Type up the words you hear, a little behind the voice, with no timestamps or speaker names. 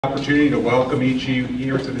Opportunity to welcome each of you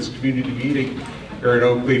here to this community meeting here at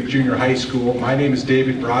Oak Leaf Junior High School. My name is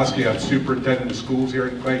David Brodsky. I'm Superintendent of Schools here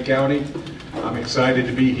in Clay County. I'm excited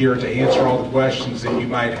to be here to answer all the questions that you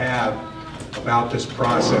might have about this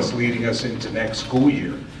process leading us into next school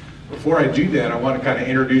year. Before I do that, I want to kind of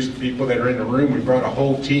introduce the people that are in the room. We brought a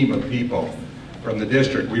whole team of people from the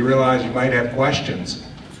district. We realize you might have questions.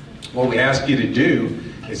 What we ask you to do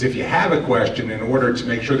is, if you have a question, in order to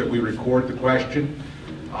make sure that we record the question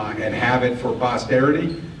and have it for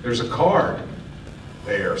posterity, there's a card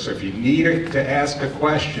there. So if you need to ask a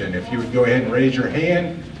question, if you would go ahead and raise your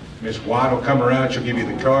hand, Ms. Watt will come around, she'll give you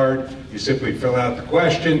the card. You simply fill out the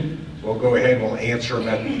question. We'll go ahead and we'll answer them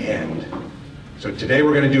at the end. So today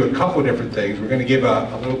we're going to do a couple different things. We're going to give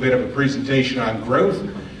a little bit of a presentation on growth,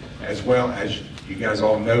 as well as you guys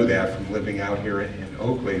all know that from living out here in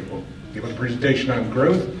Oak Leaf. We'll give a presentation on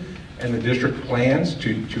growth and the district plans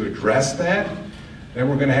to address that. Then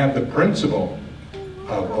we're going to have the principal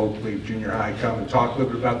of Oak Leaf Junior High come and talk a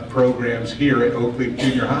little bit about the programs here at Oak Leaf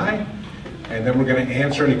Junior High. And then we're going to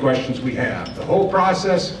answer any questions we have. The whole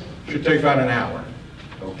process should take about an hour.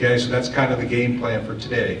 Okay, so that's kind of the game plan for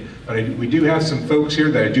today. But we do have some folks here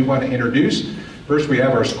that I do want to introduce. First, we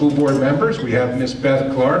have our school board members. We have Miss Beth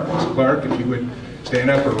Clark. Ms. Clark, if you would stand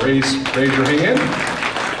up or raise your hand.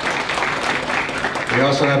 We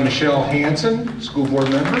also have Michelle Hanson, school board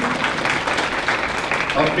member.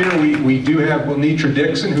 Up here we do have Wilnitra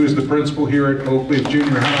Dixon, who is the principal here at Oak Leaf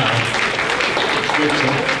Junior High.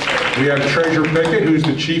 We have Treasurer Pickett, who's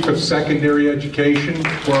the Chief of Secondary Education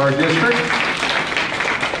for our district.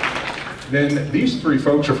 Then these three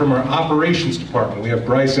folks are from our Operations Department. We have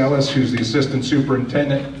Bryce Ellis, who's the Assistant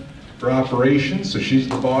Superintendent for Operations, so she's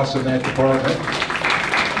the boss in that department.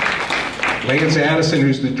 Lance Addison,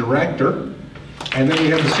 who's the Director. And then we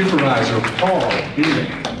have the Supervisor, Paul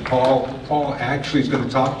Beeman. Paul actually is going to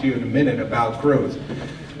talk to you in a minute about growth.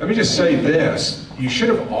 Let me just say this. You should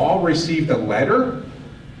have all received a letter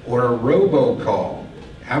or a robocall.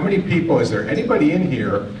 How many people, is there anybody in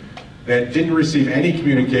here that didn't receive any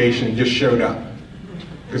communication and just showed up?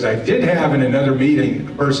 Because I did have in another meeting,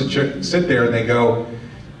 a person sit there and they go,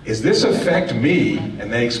 "Does this affect me?"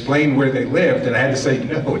 And they explained where they lived, and I had to say,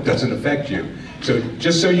 no, it doesn't affect you. So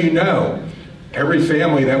just so you know, every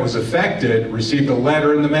family that was affected received a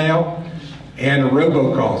letter in the mail and a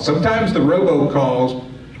robocall. Sometimes the robocalls,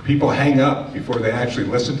 people hang up before they actually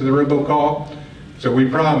listen to the robocall. So we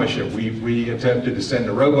promise you, we attempted to send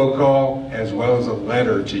a robocall as well as a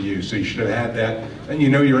letter to you. So you should have had that, and you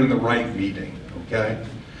know you're in the right meeting, okay?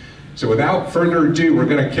 So without further ado, we're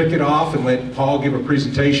going to kick it off and let Paul give a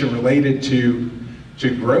presentation related to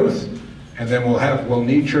growth. And then we'll have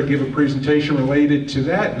Wilnitra give a presentation related to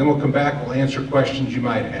that, and then we'll come back, we'll answer questions you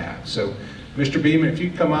might have. So, Mr. Beeman, if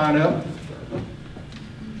you come on up.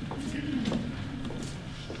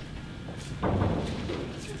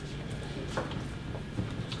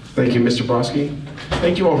 Thank you, Mr. Brodsky.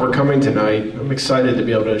 Thank you all for coming tonight. I'm excited to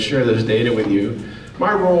be able to share this data with you.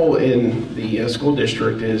 My role in the school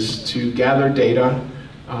district is to gather data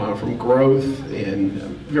from growth and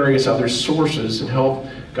various other sources and help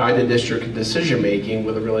guide the district in decision-making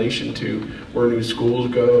with relation to where new schools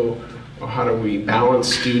go, or how do we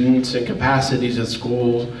balance students and capacities at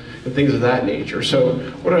schools, and things of that nature. So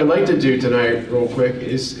what I'd like to do tonight, real quick,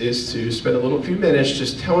 is to spend a few minutes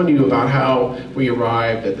just telling you about how we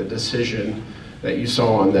arrived at the decision that you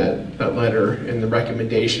saw on that letter and the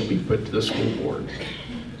recommendation we put to the school board.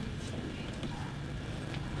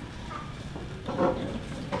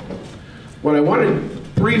 What I want to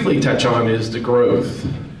briefly touch on is the growth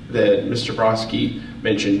that Mr. Brodsky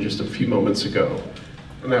mentioned just a few moments ago.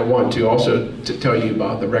 And I want to also tell you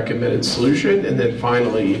about the recommended solution, and then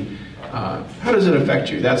finally, how does it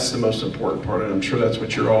affect you? That's the most important part, and I'm sure that's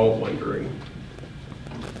what you're all wondering.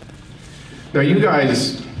 Now you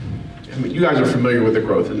guys are familiar with the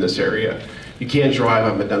growth in this area. You can't drive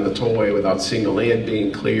up and down the tollway without seeing the land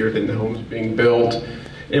being cleared and the homes being built.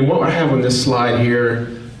 And what I have on this slide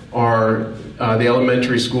here are the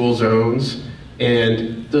elementary school zones,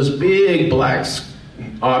 and those big black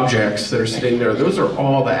objects that are sitting there, those are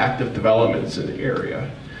all the active developments in the area.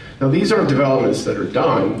 Now these aren't developments that are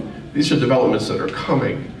done, these are developments that are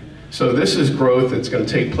coming. So this is growth that's going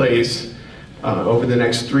to take place over the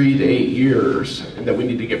next 3 to 8 years, and that we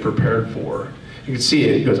need to get prepared for. You can see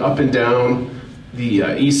it goes up and down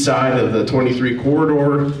the east side of the 23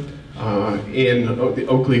 corridor in the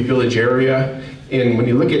Oak Leaf Village area. And when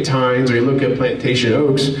you look at Tynes or you look at Plantation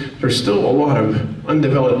Oaks, there's still a lot of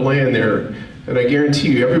undeveloped land there. And I guarantee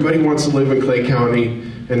you, everybody wants to live in Clay County,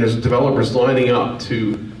 and there's developers lining up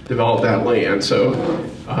to develop that land. So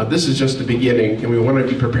this is just the beginning, and we want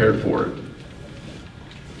to be prepared for it.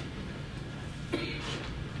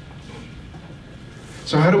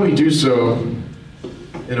 So how do we do so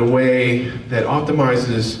in a way that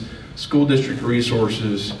optimizes school district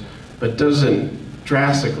resources, but doesn't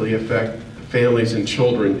drastically affect families and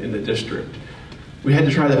children in the district? We had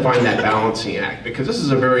to try to find that balancing act, because this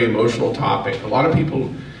is a very emotional topic. A lot of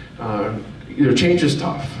people, change is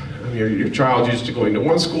tough. I mean, your child used to going to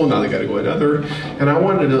one school, now they got to go to another. And I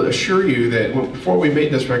wanted to assure you that before we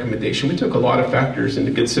made this recommendation, we took a lot of factors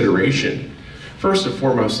into consideration. First and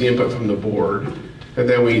foremost, the input from the board. And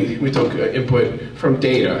then we took input from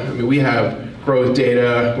data. I mean, we have growth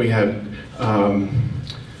data, we have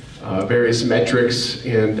various metrics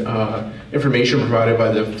and information provided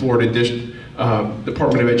by the Florida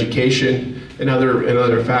Department of Education and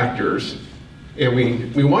other factors. And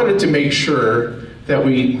we wanted to make sure that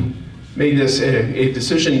we made this a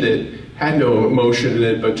decision that had no emotion in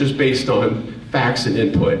it, but just based on facts and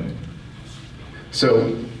input.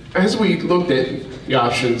 So as we looked at the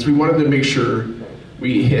options, we wanted to make sure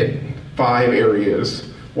we hit 5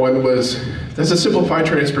 areas. One was, does it simplify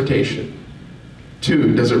transportation?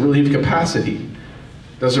 2, does it relieve capacity?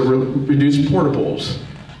 Does it reduce portables?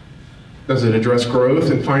 Does it address growth?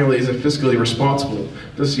 And finally, is it fiscally responsible?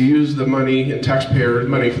 Does it use the money and taxpayer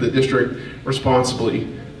money for the district responsibly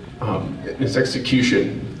in its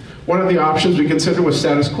execution? One of the options we considered was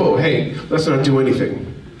status quo. Hey, let's not do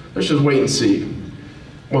anything. Let's just wait and see.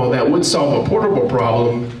 While that would solve a portable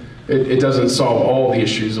problem, it doesn't solve all the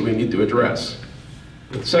issues that we need to address.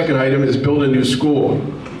 The second item is build a new school.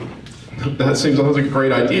 That seems like a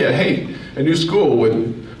great idea. Hey, a new school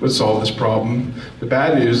would solve this problem. The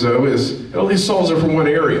bad news, though, is it only solves it from one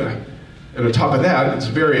area. And on top of that, it's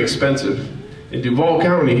very expensive. In Duval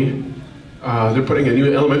County, they're putting a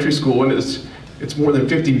new elementary school, and it's more than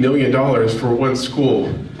 $50 million for one school.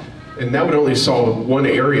 And that would only solve one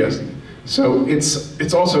area. So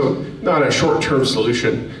it's also not a short-term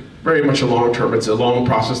solution, very much a long-term. It's a long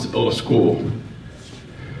process to build a school.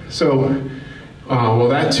 So, well,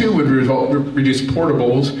 that too would reduce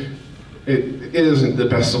portables. It isn't the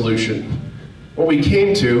best solution. What we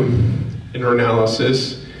came to in our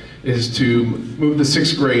analysis is to move the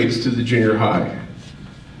 6th grades to the junior high.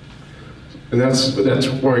 And that's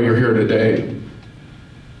why you're here today.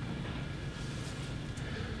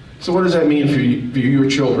 So what does that mean for your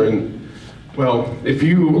children? Well, if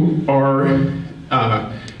you are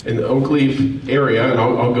in the Oak Leaf area, and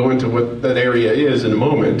I'll go into what that area is in a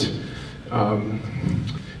moment,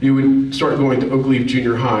 you would start going to Oak Leaf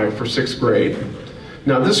Junior High for 6th grade.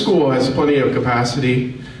 Now this school has plenty of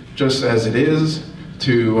capacity, just as it is,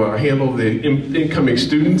 to handle the incoming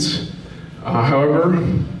students. However,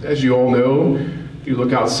 as you all know, you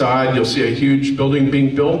look outside, you'll see a huge building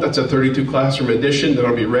being built. That's a 32 classroom addition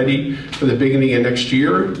that'll be ready for the beginning of next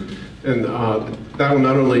year. And that will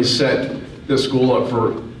not only set the school up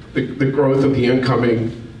for the growth of the incoming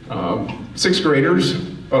 6th graders,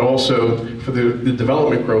 but also for the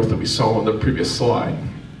development growth that we saw on the previous slide.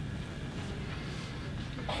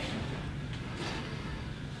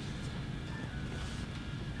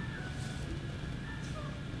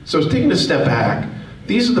 So taking a step back,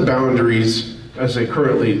 these are the boundaries as they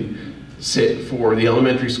currently sit for the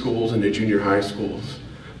elementary schools and the junior high schools.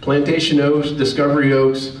 Plantation Oaks, Discovery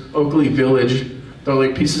Oaks, Oak Leaf Village, they're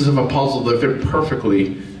like pieces of a puzzle that fit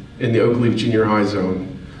perfectly in the Oak Leaf Junior High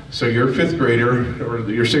zone. So your 5th grader, or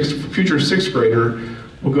your future 6th grader,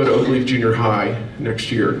 will go to Oak Leaf Junior High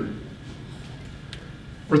next year.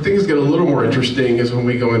 Where things get a little more interesting is when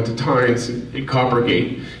we go into Tynes and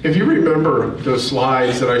Coppergate. If you remember those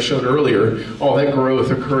slides that I showed earlier, all that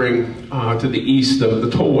growth occurring to the east of the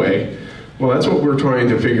tollway, well, that's what we're trying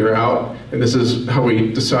to figure out, and this is how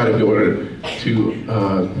we decided we wanted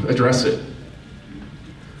to address it.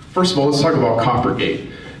 First of all, let's talk about Coppergate.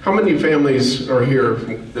 How many families are here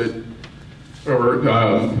that are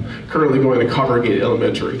currently going to Coppergate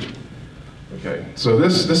Elementary? Okay, so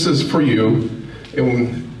this is for you,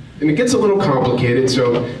 and it gets a little complicated,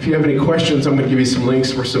 so if you have any questions, I'm going to give you some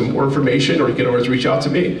links for some more information, or you can always reach out to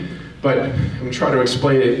me, but I'm going to try to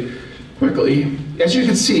explain it quickly. As you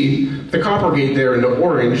can see, the Coppergate there in the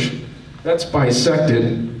orange, that's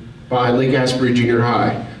bisected by Lake Asbury Junior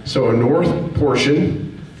High. So a north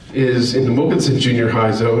portion is in the Wilkinson Junior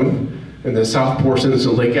High zone, and the south portion is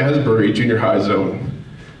the Lake Asbury Junior High zone.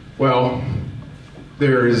 Well,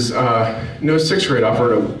 there is no 6th grade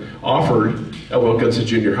offered at Wilkinson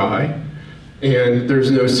Junior High, and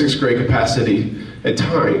there's no 6th grade capacity at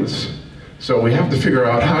Tynes. So we have to figure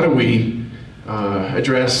out how do we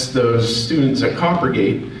address those students at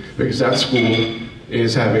Coppergate, because that school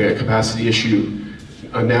is having a capacity issue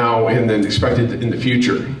now and then expected in the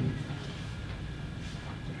future.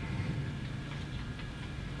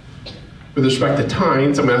 With respect to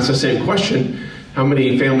Tynes, I'm going to ask the same question. How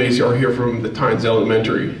many families are here from the Tynes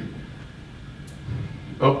Elementary?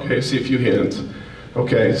 Okay, I see a few hands.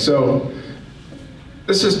 Okay, so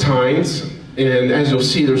this is Tynes, and as you'll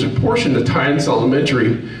see, there's a portion of Tynes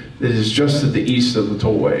Elementary that is just to the east of the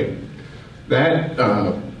tollway. That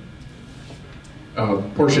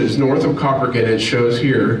portion is north of Coppergate, it shows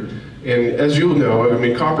here. And as you'll know, I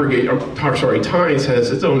mean, Tynes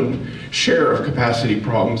has its own share of capacity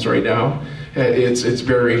problems right now. It's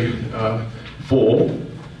very full.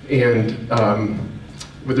 And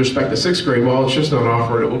with respect to sixth grade, well, it's just not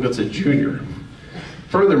offered, it gets a junior.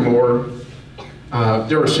 Furthermore,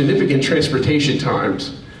 there are significant transportation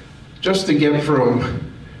times just to get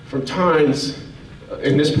from Tynes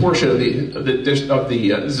in this portion of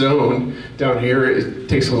the zone down here. It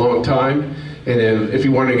takes a long time. And if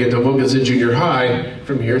you want to get to Wilkinson Junior High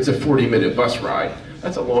from here, it's a 40-minute bus ride.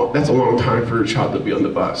 That's a long time for a child to be on the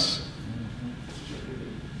bus.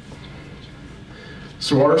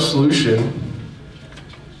 So our solution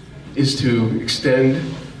is to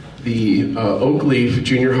extend the Oakleaf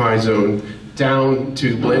Junior High zone down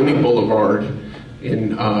to Blanding Boulevard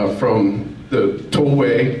from the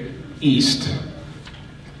tollway east.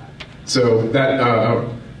 So that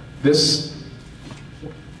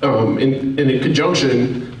in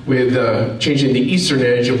conjunction with changing the eastern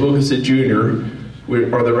edge of Wilkinson Junior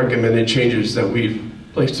are the recommended changes that we've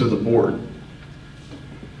placed to the board.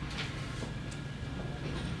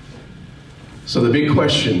 So the big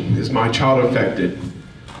question, is my child affected?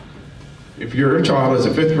 If your child is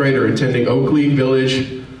a fifth grader attending Oakleaf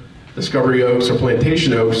Village, Discovery Oaks, or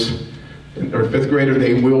Plantation Oaks, or fifth grader,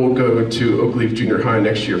 they will go to Oakleaf Junior High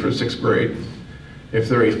next year for sixth grade. If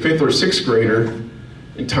they're a fifth or sixth grader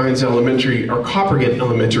in Tynes Elementary or Coppergate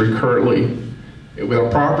Elementary currently, with a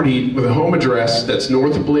property with a home address that's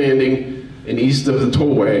north of Blanding and east of the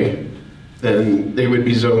tollway, then they would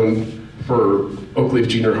be zoned for Oakleaf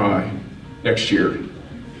Junior High next year.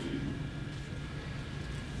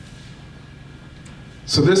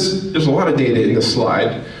 So there's a lot of data in this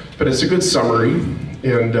slide, but it's a good summary.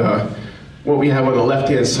 And what we have on the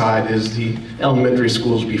left-hand side is the elementary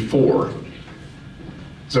schools before.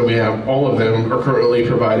 So we have all of them are currently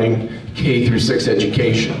providing K through 6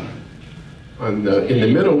 education. In the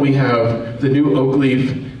middle, we have the new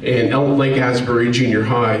Oakleaf and Lake Asbury Junior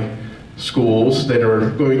High schools that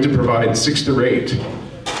are going to provide 6 through 8.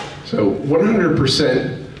 So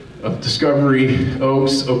 100% of Discovery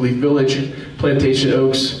Oaks, Oakleaf Village, Plantation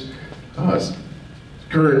Oaks,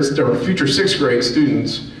 current or future 6th grade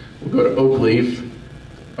students will go to Oakleaf.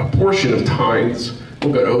 A portion of Tynes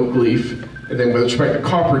will go to Oakleaf. And then with respect to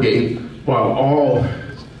Coppergate, while all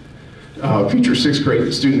future 6th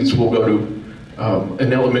grade students will go to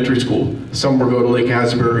an elementary school, some will go to Lake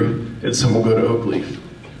Asbury and some will go to Oakleaf.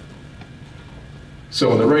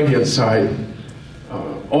 So on the right-hand side,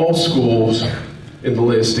 all schools in the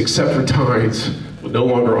list except for Tynes will no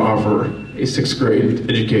longer offer a 6th grade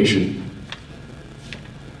education.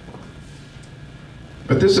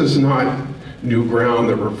 But this is not new ground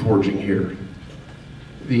that we're forging here.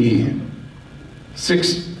 The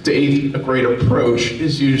 6th to 8th grade approach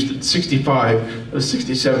is used in 65 of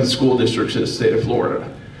 67 school districts in the state of Florida.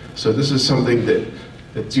 So this is something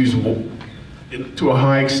that's usable to a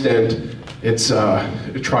high extent. It's a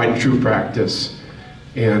tried and true practice.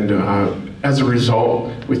 And as a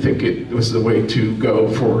result, we think it was the way to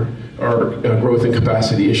go for our growth and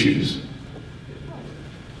capacity issues.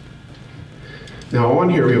 Now on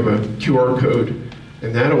here we have a QR code,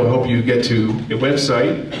 and that will help you get to a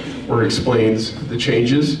website where it explains the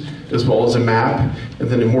changes, as well as a map, and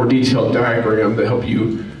then a more detailed diagram to help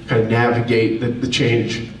you kind of navigate the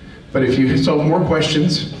change. But if you still have more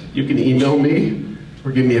questions, you can email me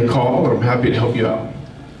or give me a call, and I'm happy to help you out.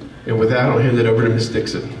 And with that, I'll hand it over to Ms.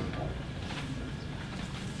 Dixon.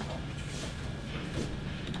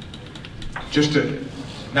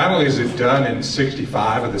 Not only is it done in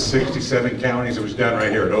 65 of the 67 counties, it was done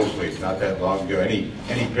right here at Oakleaf not that long ago. Any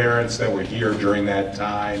parents that were here during that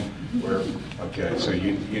time were, okay, so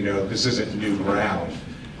you know this isn't new ground.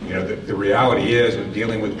 You know, the reality is when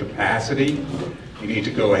dealing with capacity, you need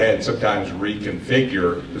to go ahead and sometimes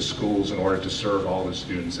reconfigure the schools in order to serve all the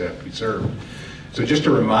students that have to be served. So just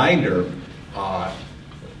a reminder,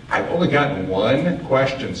 I've only gotten one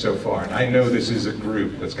question so far, and I know this is a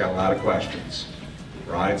group that's got a lot of questions.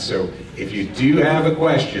 Right, so if you do have a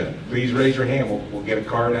question, please raise your hand. We'll get a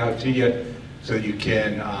card out to you so that you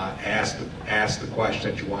can ask the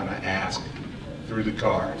question that you want to ask through the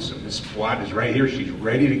card. So Ms. Watt is right here. She's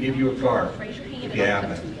ready to give you a card. Raise your hand. if you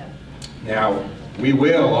haven't. Now, we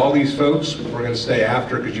will, all these folks, we're going to stay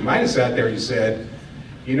after, because you might have sat there and you said,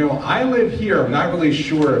 you know, I live here, I'm not really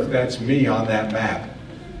sure if that's me on that map.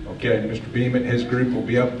 Okay, Mr. Beam and his group will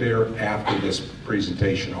be up there after this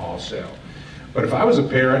presentation also. But if I was a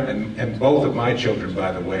parent, and both of my children,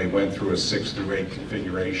 by the way, went through a 6 through 8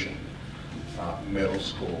 configuration, middle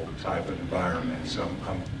school type of environment, so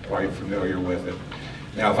I'm quite familiar with it.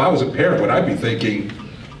 Now, if I was a parent, would I be thinking,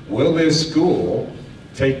 will this school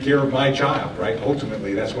take care of my child, right?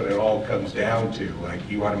 Ultimately, that's what it all comes down to. Like,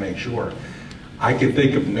 you want to make sure. I can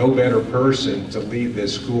think of no better person to lead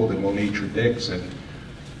this school than Monitra Dixon.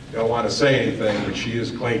 Don't want to say anything, but she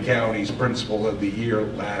is Clay County's Principal of the Year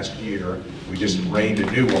last year. We just arraigned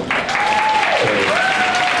a new one. So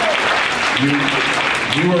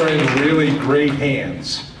you are in really great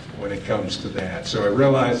hands when it comes to that. So I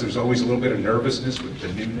realize there's always a little bit of nervousness with the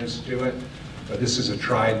newness to it, but this is a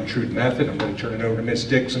tried and true method. I'm going to turn it over to Ms.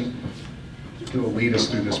 Dixon, who will lead us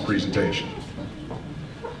through this presentation.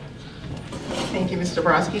 Thank you, Mr.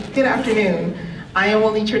 Brodsky. Good afternoon. I am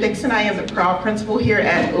Monitra Dixon. I am the proud principal here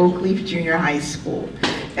at Oakleaf Junior High School.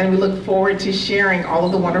 And we look forward to sharing all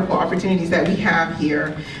of the wonderful opportunities that we have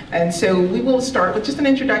here. And so we will start with just an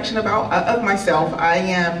introduction of myself.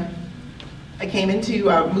 I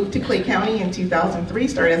moved to Clay County in 2003,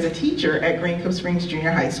 started as a teacher at Green Cove Springs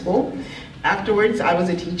Junior High School. Afterwards, I was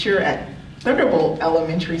a teacher at Thunderbolt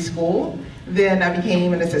Elementary School. Then I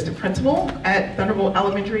became an assistant principal at Thunderbolt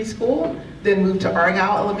Elementary School, then moved to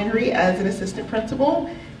Argyle Elementary as an assistant principal.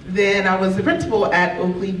 Then I was the principal at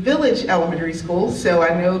Oakley Village Elementary School, so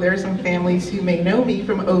I know there are some families who may know me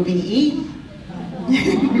from OVE.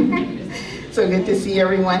 So good to see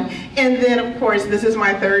everyone. And then, of course, this is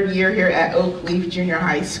my 3rd year here at Oakleaf Junior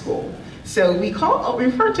High School. So we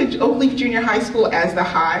refer to Oakleaf Junior High School as the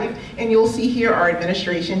Hive, and you'll see here our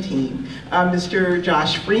administration team. Mr.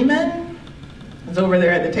 Josh Freeman is over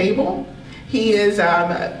there at the table. He is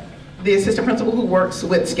the assistant principal who works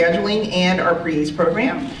with scheduling and our pre-A's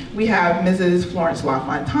program. We have Mrs. Florence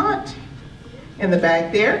LaFontant in the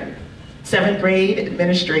back there, 7th grade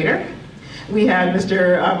administrator. We have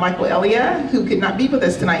Mr. Michael Elia, who could not be with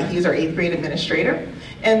us tonight. He's our 8th grade administrator.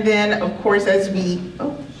 And then, of course, yes,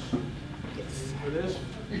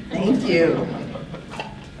 thank you.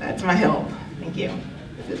 That's my help, thank you.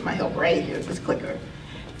 This is my help right here, this clicker.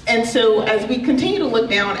 And so as we continue to look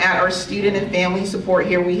down at our student and family support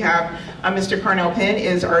here, we have Mr. Carnell Penn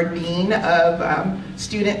is our Dean of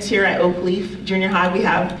Students here at Oakleaf Junior High. We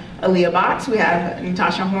have Aaliyah Box, we have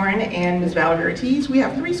Natasha Horn, and Ms. Valerie Ortiz. We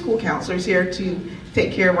have 3 school counselors here to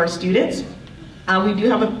take care of our students. We do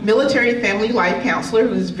have a military family life counselor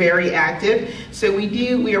who's very active. So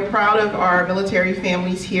we are proud of our military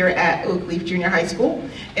families here at Oakleaf Junior High School.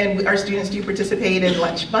 And our students do participate in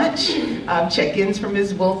Lunch Bunch, check-ins from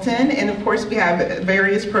Ms. Wilton, and of course we have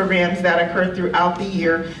various programs that occur throughout the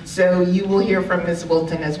year. So you will hear from Ms.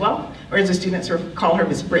 Wilton as well, or as the students call her,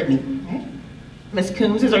 Ms. Brittany. Okay? Ms.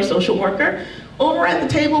 Coombs is our social worker. Over at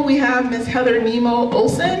the table we have Ms. Heather Nemo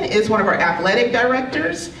Olson, is one of our athletic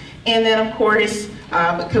directors. And then, of course,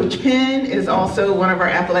 Coach Penn is also one of our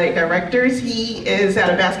athletic directors. He is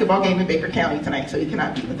at a basketball game in Baker County tonight, so he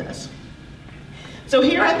cannot be with us. So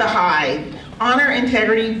here at the Hive, honor,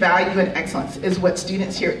 integrity, value, and excellence is what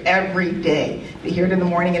students hear every day. They hear it in the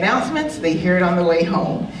morning announcements, they hear it on the way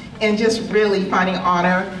home. And just really finding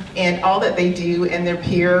honor in all that they do and their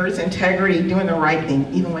peers, integrity, doing the right thing,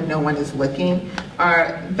 even when no one is looking.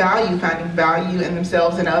 Value, finding value in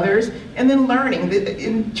themselves and others, and then learning.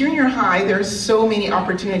 In junior high, there's so many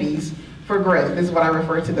opportunities for growth, is what I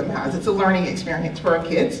refer to them as. It's a learning experience for our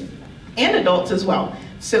kids and adults as well.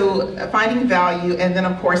 So finding value, and then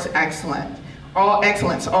of course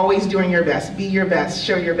excellence, always doing your best, be your best,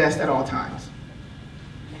 show your best at all times.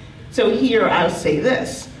 So here I'll say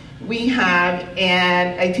this, we have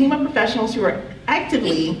a team of professionals who are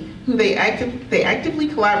actively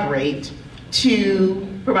collaborate to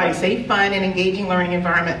provide a safe, fun, and engaging learning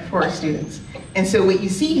environment for our students. And so what you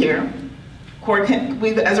see here,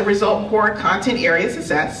 we've, as a result, core content area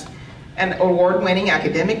success, an award-winning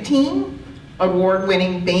academic team,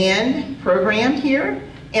 award-winning band program here,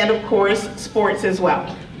 and of course, sports as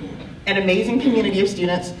well. An amazing community of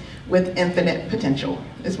students with infinite potential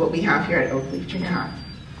is what we have here at Oakleaf Junior High.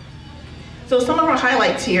 So some of our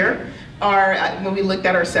highlights here are when we looked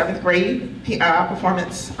at our 7th grade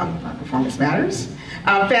performance matters.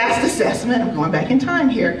 Fast assessment, I'm going back in time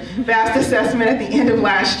here. Fast assessment at the end of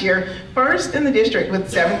last year, first in the district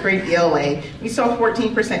with 7th grade ELA. We saw a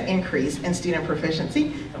 14% increase in student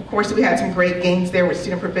proficiency. Of course, we had some great gains there with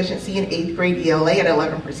student proficiency in 8th grade ELA at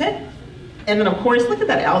 11%. And then of course, look at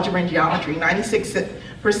that algebra and geometry,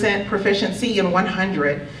 96% proficiency and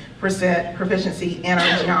 100% proficiency in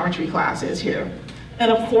our geometry classes here.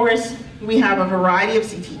 And of course, we have a variety of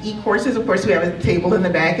CTE courses. Of course, we have a table in the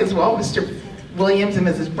back as well, Mr. Williams and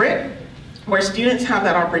Mrs. Britt, where students have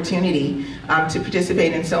that opportunity to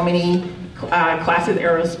participate in so many classes: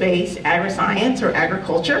 aerospace, agri-science or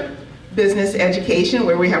agriculture, business education,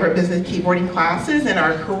 where we have our business keyboarding classes, and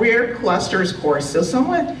our career clusters course. So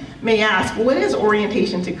someone may ask, what is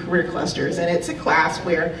orientation to career clusters? And it's a class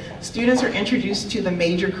where students are introduced to the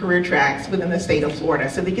major career tracks within the state of Florida.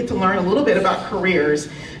 So they get to learn a little bit about careers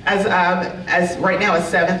as right now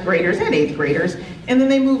as 7th graders and 8th graders. And then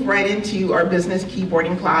they move right into our business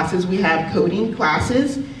keyboarding classes. We have coding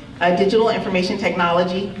classes, digital information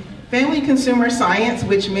technology, family consumer science,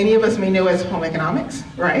 which many of us may know as home economics,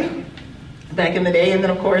 right? Back in the day. And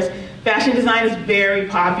then of course, fashion design is very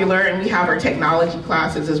popular, and we have our technology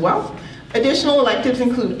classes as well. Additional electives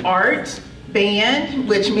include art, band,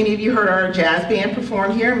 which many of you heard our jazz band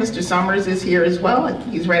perform here. Mr. Summers is here as well.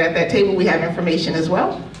 He's right at that table. We have information as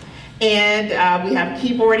well. And we have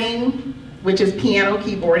keyboarding, which is piano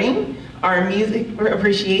keyboarding, our music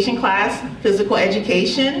appreciation class, physical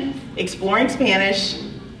education, exploring Spanish,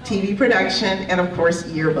 TV production, and of course,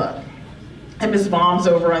 yearbook. And Ms. Baum's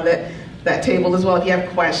over on that table as well if you have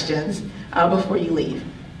questions before you leave.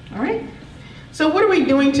 All right? So what are we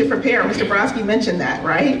doing to prepare? Mr. Brodsky mentioned that,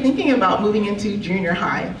 right? Thinking about moving into junior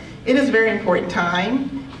high. It is a very important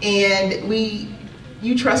time, and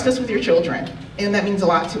you trust us with your children, and that means a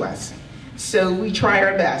lot to us. So we try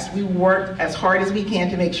our best. We work as hard as we can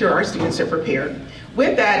to make sure our students are prepared.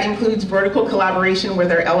 With that includes vertical collaboration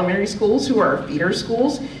with our elementary schools, who are our feeder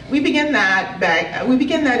schools. We begin that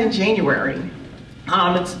in January.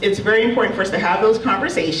 It's very important for us to have those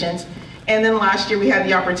conversations. And then last year we had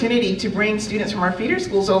the opportunity to bring students from our feeder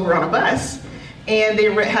schools over on a bus, and they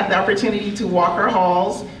had the opportunity to walk our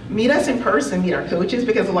halls, meet us in person, meet our coaches,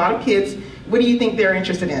 because a lot of kids, what do you think they're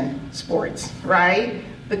interested in? Sports, right?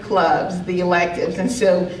 The clubs, the electives. And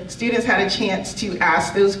so students had a chance to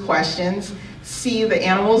ask those questions, see the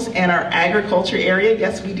animals in our agriculture area.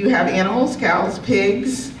 Yes, we do have animals: cows,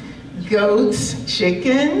 pigs, goats,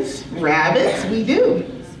 chickens, rabbits, we do.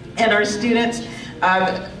 And our students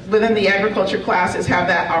within the agriculture classes have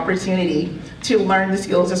that opportunity to learn the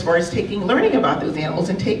skills as far as learning about those animals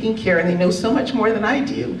and taking care, and they know so much more than I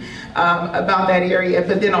do about that area.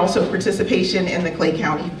 But then also participation in the Clay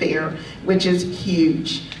County Fair, which is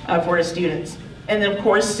huge for our students. And then of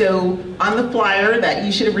course, so on the flyer that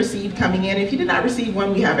you should have received coming in, if you did not receive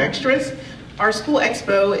one, we have extras. Our school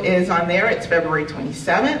expo is on there. It's February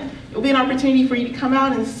 27th. It'll be an opportunity for you to come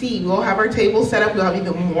out and see. We'll have our tables set up. We'll have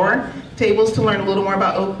even more tables to learn a little more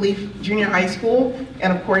about Oak Leaf Junior High School.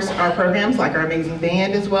 And of course, our programs like our amazing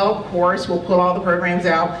band as well. Of course, we'll pull all the programs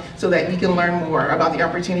out so that you can learn more about the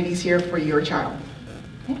opportunities here for your child.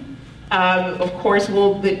 Of course,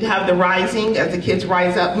 we'll have the rising, as the kids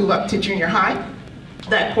rise up, move up to junior high.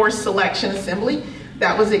 That course selection assembly,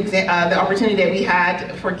 that was the opportunity that we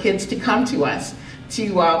had for kids to come to us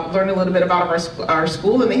to learn a little bit about our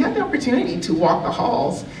school, and they had the opportunity to walk the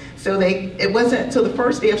halls. So it wasn't, so the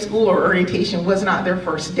first day of school or orientation was not their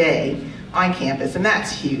first day on campus, and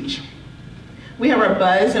that's huge. We have our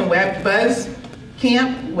Buzz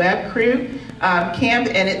Camp, Web Crew Camp,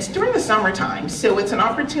 and it's during the summertime. So it's an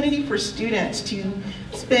opportunity for students to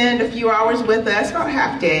spend a few hours with us, about a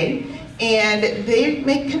half day, and they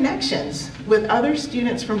make connections with other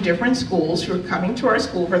students from different schools who are coming to our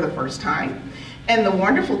school for the first time. And the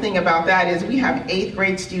wonderful thing about that is we have 8th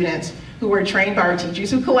grade students who are trained by our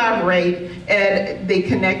teachers who collaborate, and they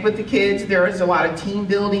connect with the kids. There is a lot of team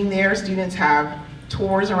building there. Students have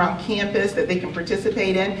tours around campus that they can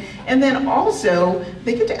participate in. And then also,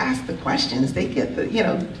 they get to ask the questions. They get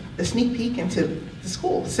the sneak peek into the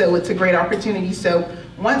school. So it's a great opportunity. So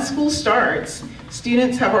once school starts,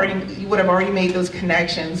 students would have already made those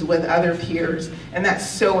connections with other peers, and that's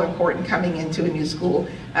so important coming into a new school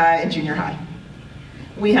in junior high.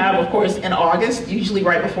 We have, of course, in August, usually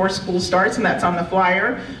right before school starts, and that's on the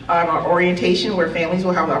flyer, our orientation, where families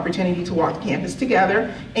will have the opportunity to walk the campus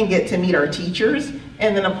together and get to meet our teachers.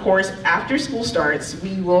 And then, of course, after school starts,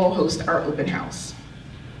 we will host our open house.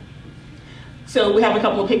 So we have a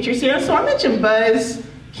couple of pictures here. So I mentioned Buzz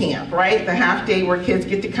Camp, right? The half day where kids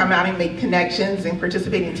get to come out and make connections and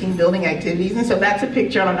participate in team building activities. And so that's a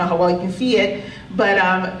picture. I don't know how well you can see it, but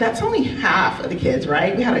that's only half of the kids,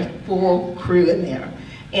 right? We had a full crew in there.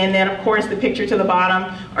 And then, of course, the picture to the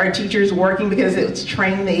bottom, our teachers working, because it's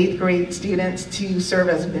training the 8th grade students to serve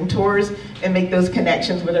as mentors and make those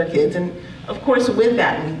connections with our kids. And Of course, with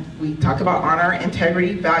that, we talk about honor,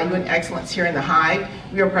 integrity, value, and excellence here in the Hive.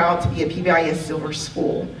 We are proud to be a PBIS Silver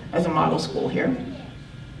School as a model school here.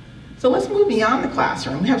 So let's move beyond the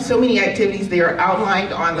classroom. We have so many activities there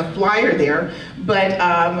outlined on the flyer there, but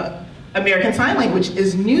American Sign Language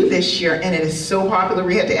is new this year, and it is so popular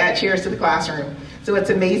we had to add chairs to the classroom. So it's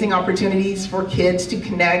amazing opportunities for kids to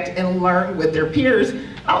connect and learn with their peers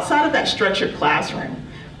outside of that structured classroom.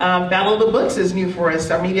 Battle of the Books is new for us.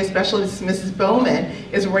 Our media specialist, Mrs. Bowman,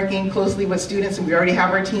 is working closely with students, and we already have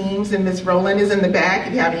our teams, and Ms. Rowland is in the back.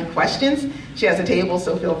 If you have any questions, she has a table,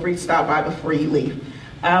 so feel free to stop by before you leave.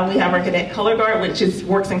 We have our Cadet Color Guard, which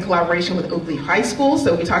works in collaboration with Oak Leaf High School,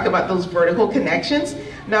 so we talk about those vertical connections,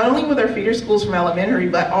 not only with our feeder schools from elementary,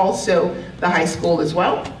 but also the high school as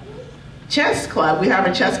well. Chess Club, we have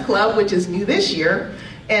a chess club, which is new this year,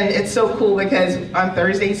 and it's so cool because on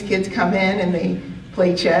Thursdays, kids come in and they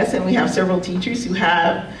play chess, and we have several teachers who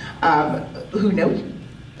have, who know,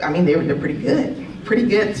 I mean, they're pretty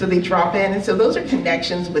good, so they drop in, and so those are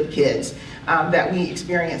connections with kids that we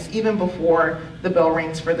experience even before the bell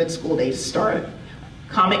rings for the school day to start.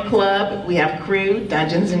 Comic Club, we have Crew,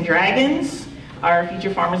 Dungeons and Dragons, our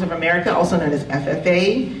Future Farmers of America, also known as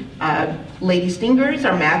FFA, Lady Stingers,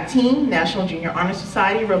 our math team, National Junior Honor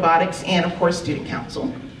Society, robotics, and of course, Student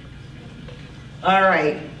Council. All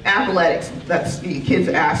right, athletics. Kids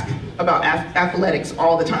ask about athletics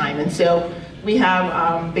all the time. And so we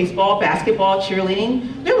have baseball, basketball,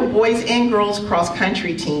 cheerleading. We have a boys and girls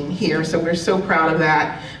cross-country team here, so we're so proud of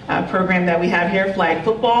that program that we have here. Flag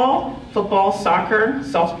football, soccer,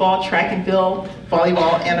 softball, track and field,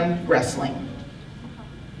 volleyball, and wrestling.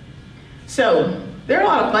 So there are a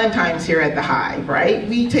lot of fun times here at the Hive, right?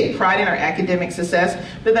 We take pride in our academic success,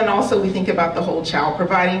 but then also we think about the whole child,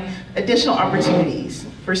 providing additional opportunities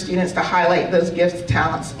for students to highlight those gifts,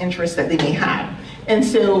 talents, interests that they may have. And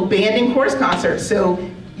so band and chorus concerts. So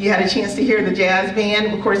you had a chance to hear the jazz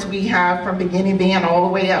band. Of course, we have from beginning band all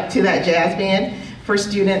the way up to that jazz band for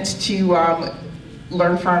students to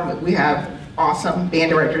learn from. We have awesome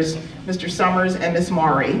band directors, Mr. Summers and Miss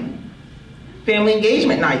Maury. Family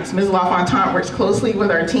engagement nights. Ms. LaFontaine works closely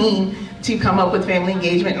with our team to come up with family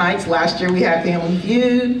engagement nights. Last year we had Family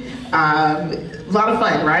Feud. A lot of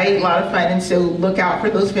fun, right? A lot of fun. And so look out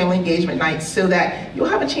for those family engagement nights so that you'll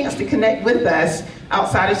have a chance to connect with us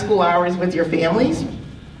outside of school hours with your families.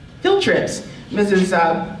 Field trips.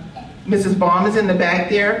 Mrs. Baum is in the back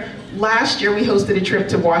there. Last year we hosted a trip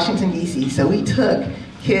to Washington, D.C. So we took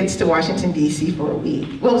kids to Washington, D.C. for a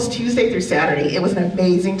week. Well, it was Tuesday through Saturday. It was an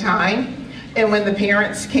amazing time. And when the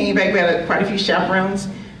parents came back, we had quite a few chaperones,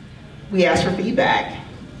 we asked for feedback.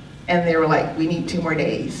 And they were like, we need 2 more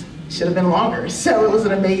days. Should have been longer. So it was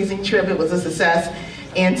an amazing trip. It was a success.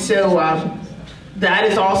 And so that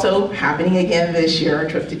is also happening again this year, a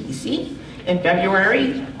trip to DC. In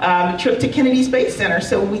February, a trip to Kennedy Space Center.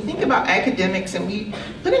 So when we think about academics, and we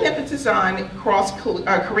put an emphasis on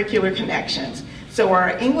cross-curricular connections. So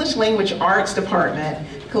our English Language Arts Department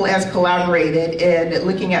has collaborated in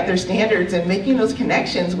looking at their standards and making those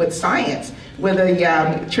connections with science, with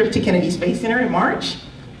a trip to Kennedy Space Center in March.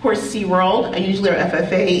 Of course, SeaWorld, usually our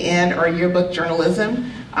FFA and our yearbook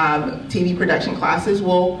journalism, TV production classes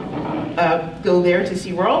will go there to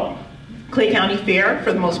SeaWorld. Clay County Fair,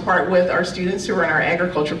 for the most part, with our students who are in our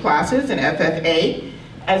agriculture classes and FFA,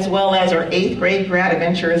 as well as our 8th grade grad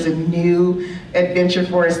adventure is a new adventure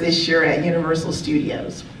for us this year at Universal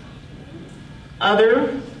Studios.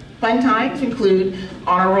 Other fun times include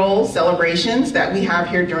honor roll celebrations that we have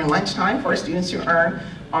here during lunchtime for our students who earn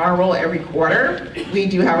honor roll every quarter. We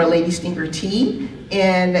do have our Lady Stinger Tea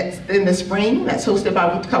in the spring that's hosted by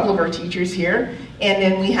a couple of our teachers here. And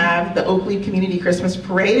then we have the Oak Leaf Community Christmas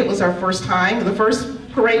Parade. It was our first time, the first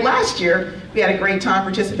parade last year. We had a great time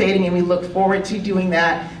participating, and we look forward to doing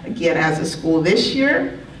that again as a school this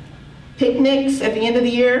year. Picnics at the end of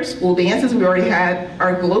the year, school dances. We already had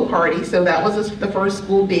our glow party, so that was the first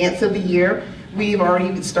school dance of the year. We've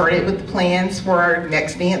already started with the plans for our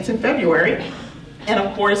next dance in February. And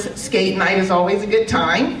of course, skate night is always a good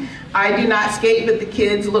time. I do not skate, but the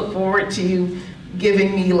kids look forward to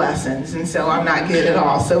giving me lessons, and so I'm not good at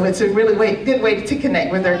all. So it's a really good way to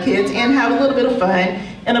connect with our kids and have a little bit of fun.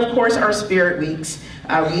 And of course, our Spirit Weeks.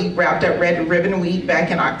 We wrapped up Red Ribbon Week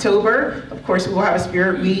back in October. Of course, we will have a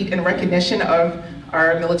Spirit Week in recognition of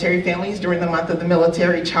our military families during the month of the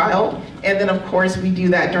military child. And then of course, we do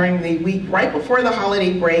that during the week right before the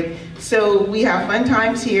holiday break. So we have fun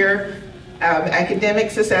times here.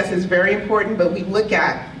 Academic success is very important, but we look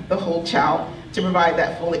at the whole child to provide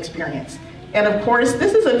that full experience. And of course,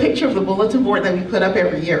 this is a picture of the bulletin board that we put up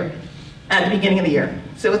every year at the beginning of the year.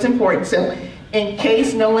 So it's important. So In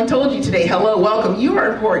case no one told you today, hello, welcome. You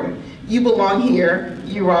are important. You belong here.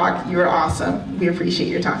 You rock. You're awesome. We appreciate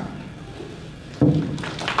your time. All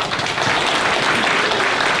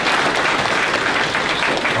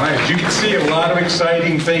right, as you can see, a lot of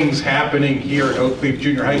exciting things happening here at Oak Cliff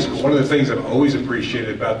Junior High School. One of the things I've always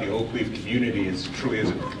appreciated about the Oak Cliff community is it truly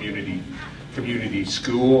is a community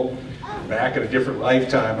school. Back in a different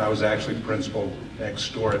lifetime, I was actually principal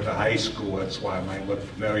next door at the high school. That's why I might look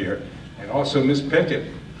familiar. And also Ms.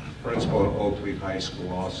 Pickett, principal at Oak Cliff High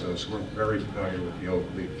School also. So we're very familiar with the Oak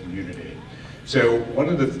Cliff community. So one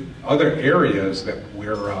of the other areas that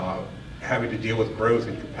we're having to deal with growth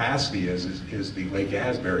and capacity is the Lake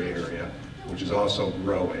Asbury area, which is also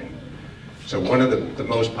growing. So one of the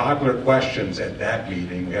most popular questions at that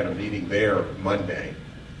meeting, we had a meeting there Monday,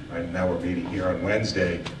 and now we're meeting here on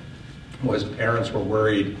Wednesday, was parents were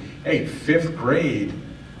worried, hey, 5th grade,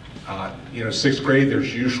 you know, 6th grade,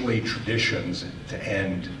 there's usually traditions to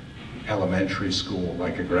end elementary school,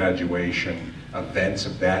 like a graduation, events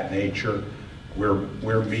of that nature.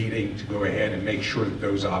 We're meeting to go ahead and make sure that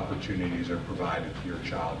those opportunities are provided to your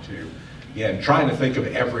child too. Again, trying to think of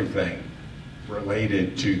everything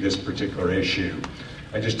related to this particular issue.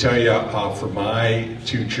 I just tell you, for my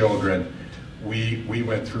 2 children, we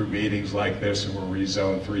went through meetings like this and were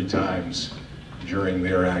rezoned 3 times during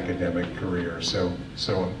their academic career. So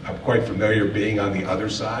I'm quite familiar being on the other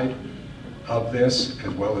side of this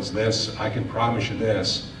as well as this. I can promise you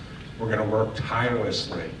this, we're going to work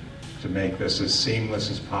tirelessly to make this as seamless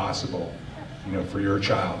as possible, you know, for your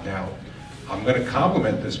child. Now, I'm going to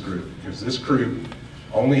compliment this group because this group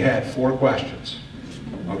only had 4 questions.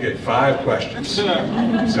 I'll get 5 questions. So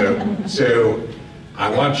I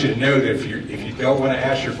want you to know that if you don't want to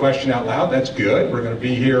ask your question out loud, that's good. We're going to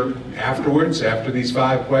be here afterwards, after these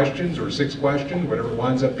 5 questions or 6 questions, whatever it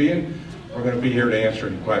winds up being. We're going to be here to answer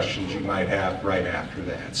any questions you might have right after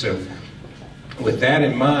that. So with that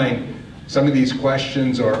in mind, some of these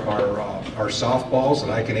questions are softballs that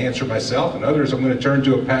I can answer myself, and others I'm going to turn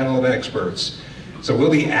to a panel of experts. So will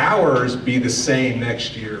the hours be the same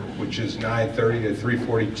next year, which is 9:30 to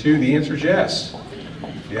 3:42? The answer is yes.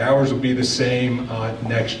 The hours will be the same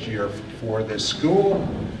next year for this school.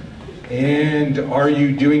 And are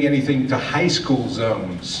you doing anything to high school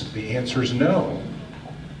zones? The answer is no.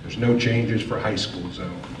 There's no changes for high school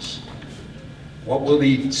zones. What will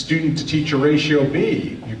the student-to-teacher ratio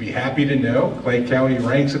be? You'd be happy to know Clay County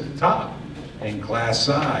ranks at the top in class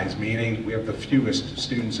size, meaning we have the fewest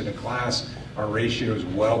students in a class. Our ratio is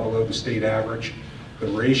well below the state average. The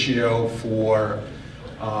ratio for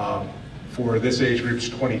this age group is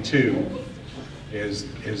 22 is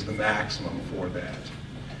the maximum for that.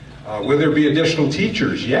 Will there be additional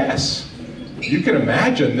teachers? Yes. You can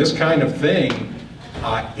imagine this kind of thing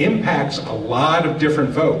impacts a lot of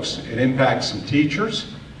different folks. It impacts some teachers,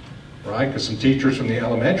 right? Because some teachers from the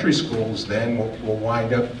elementary schools then will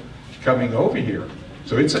wind up coming over here.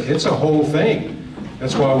 So it's a whole thing.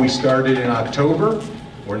 That's why we started in October.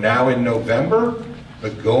 We're now in November. The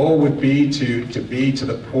goal would be to be to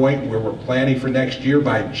the point where we're planning for next year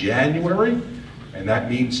by January, and that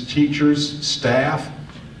means teachers, staff,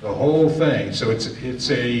 the whole thing. So it's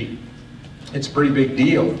a pretty big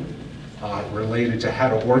deal. Related to how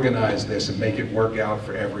to organize this and make it work out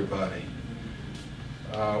for everybody.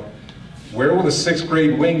 Where will the 6th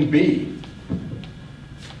grade wing be?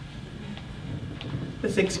 The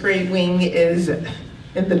 6th grade wing is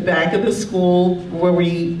in the back of the school where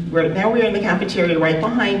right now we're in the cafeteria. Right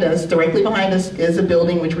behind us, directly behind us, is a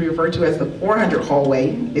building which we refer to as the 400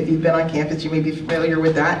 hallway. If you've been on campus, you may be familiar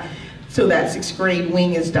with that. So that 6th grade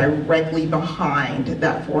wing is directly behind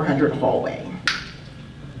that 400 hallway.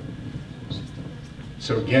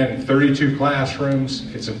 So again, 32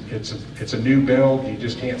 classrooms. It's a new build. You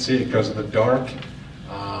just can't see it because of the dark.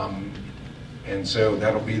 And so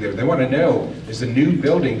that'll be there. They want to know, is the new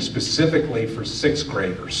building specifically for 6th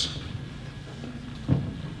graders?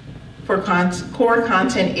 For core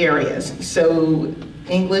content areas, so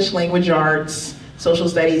English, language arts, social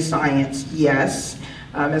studies, science, yes.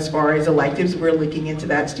 As far as electives, we're looking into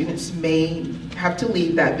that. Students may have to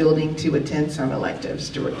leave that building to attend some electives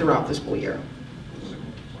throughout the school year.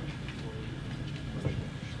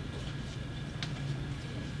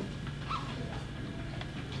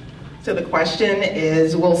 So the question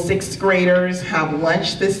is, will 6th graders have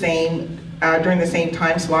lunch the same during the same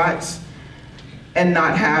time slots and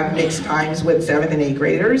not have mixed times with 7th and 8th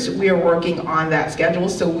graders? We are working on that schedule,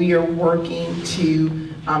 so we are working to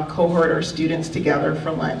cohort our students together for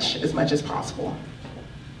lunch as much as possible.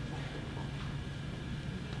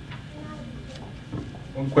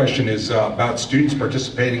 One question is about students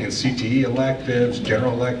participating in CTE electives,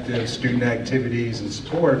 general electives, student activities, and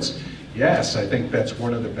sports. Yes, I think that's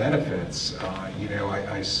one of the benefits. You know,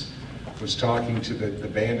 I was talking to the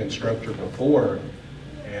band instructor before,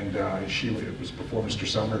 and it was before Mr.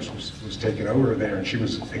 Summers was taking over there, and she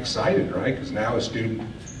was excited, right? Because now a student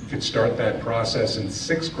could start that process in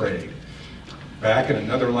 6th grade. Back in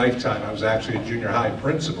another lifetime, I was actually a junior high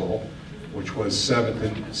principal, which was 7th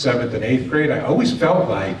and 8th grade. I always felt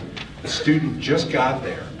like the student just got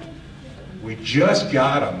there. We just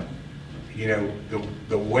got them, you know,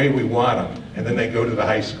 the way we want them, and then they go to the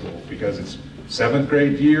high school because it's 7th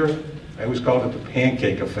grade year. I always called it the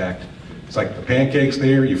pancake effect. It's like the pancake's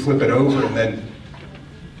there, you flip it over, and then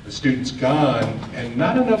the student's gone, and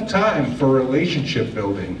not enough time for relationship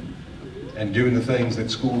building and doing the things that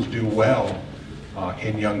schools do well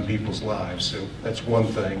in young people's lives. So that's one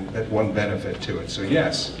thing, that one benefit to it. So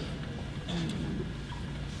yes.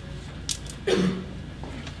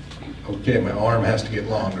 Okay, my arm has to get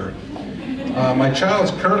longer. My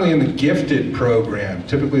child's currently in the gifted program.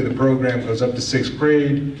 Typically the program goes up to 6th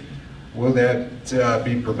grade. Will that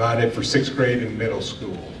be provided for 6th grade and middle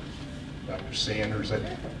school? Dr. Sanders? That's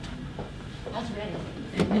ready.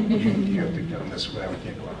 You have to come this way, we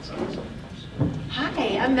can't go outside.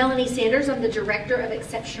 Hi, I'm Melanie Sanders. I'm the Director of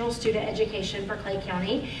Exceptional Student Education for Clay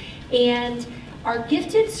County. And our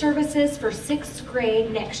gifted services for 6th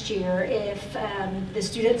grade next year, if the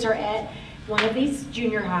students are at one of these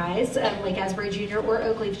junior highs, like Asbury Junior or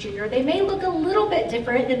Oakleaf Junior, they may look a little bit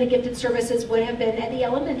different than the gifted services would have been at the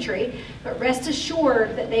elementary, but rest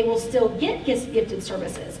assured that they will still get gifted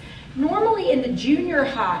services. Normally in the junior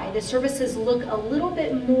high, the services look a little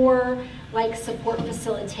bit more like support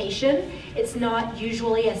facilitation. It's not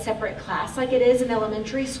usually a separate class like it is in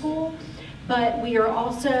elementary school, but we are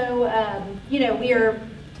also, you know,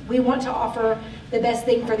 we want to offer the best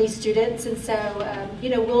thing for these students, and so, you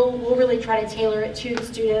know, we'll really try to tailor it to the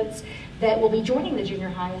students that will be joining the junior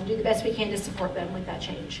high and do the best we can to support them with that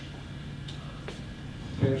change.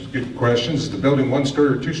 There's good questions. Is the building 1-story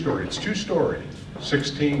or 2-story? It's 2-story.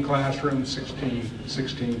 16 classrooms,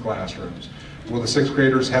 16 classrooms. Will the 6th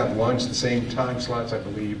graders have lunch the same time slots? I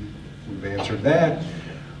believe we've answered that.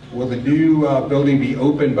 Will the new building be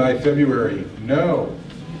open by February? No,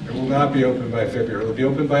 it will not be open by February. It will be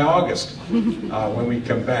open by August when we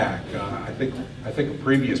come back. I think a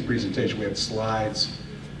previous presentation we had slides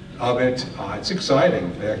of it. It's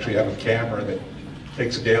exciting. They actually have a camera that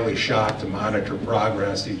takes a daily shot to monitor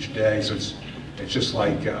progress each day. So it's just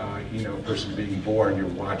like you know, a person being born, you're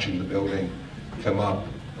watching the building come up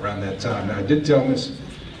around that time. Now I did tell Miss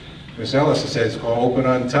Ellis, I said it's all open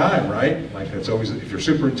on time, right? Like that's always, if you're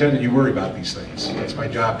superintendent, you worry about these things. That's my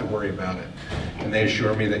job to worry about it. And they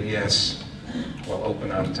assure me that yes, we'll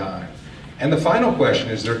open on time. And the final question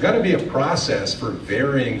is, there going to be a process for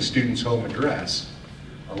varying students' home address?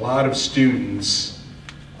 A lot of students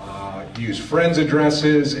use friends'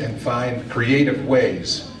 addresses and find creative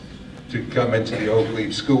ways to come into the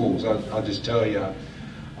Oakleaf schools. I'll just tell you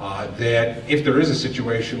that if there is a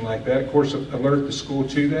situation like that, of course, alert the school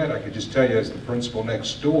to that. I could just tell you as the principal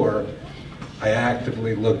next door, I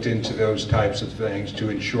actively looked into those types of things to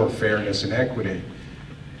ensure fairness and equity.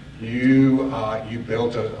 You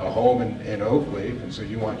built a home in Oakleaf, and so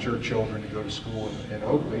you want your children to go to school in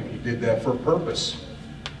Oakleaf. You did that for a purpose,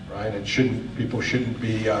 right? People shouldn't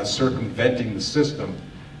be circumventing the system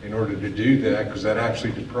in order to do that, because that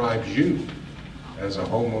actually deprives you as a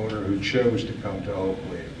homeowner who chose to come to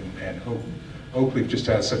Oakleaf. And Oakleaf just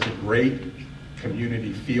has such a great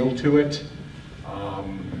community feel to it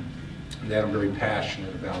that I'm very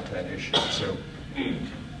passionate about that issue. So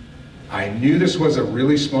I knew this was a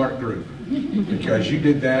really smart group because you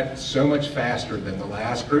did that so much faster than the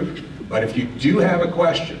last group. But if you do have a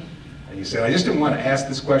question, and you said, I just didn't want to ask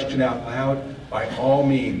this question out loud, by all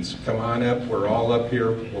means, come on up. We're all up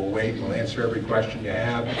here. We'll wait. We'll answer every question you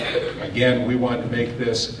have. Again, we want to make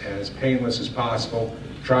this as painless as possible.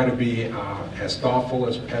 Try to be as thoughtful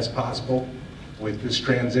as possible with this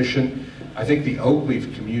transition. I think the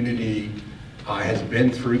Oakleaf community has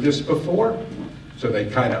been through this before, so they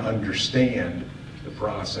kind of understand the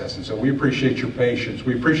process. And so we appreciate your patience.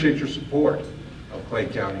 We appreciate your support of Clay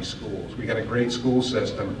County Schools. We got a great school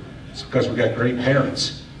system. It's because we got great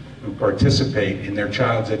parents who participate in their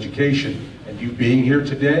child's education, and you being here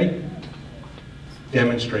today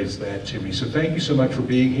demonstrates that to me. So thank you so much for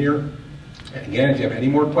being here. And again, if you have any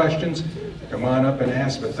more questions, come on up and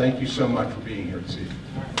ask, but thank you so much for being here this evening.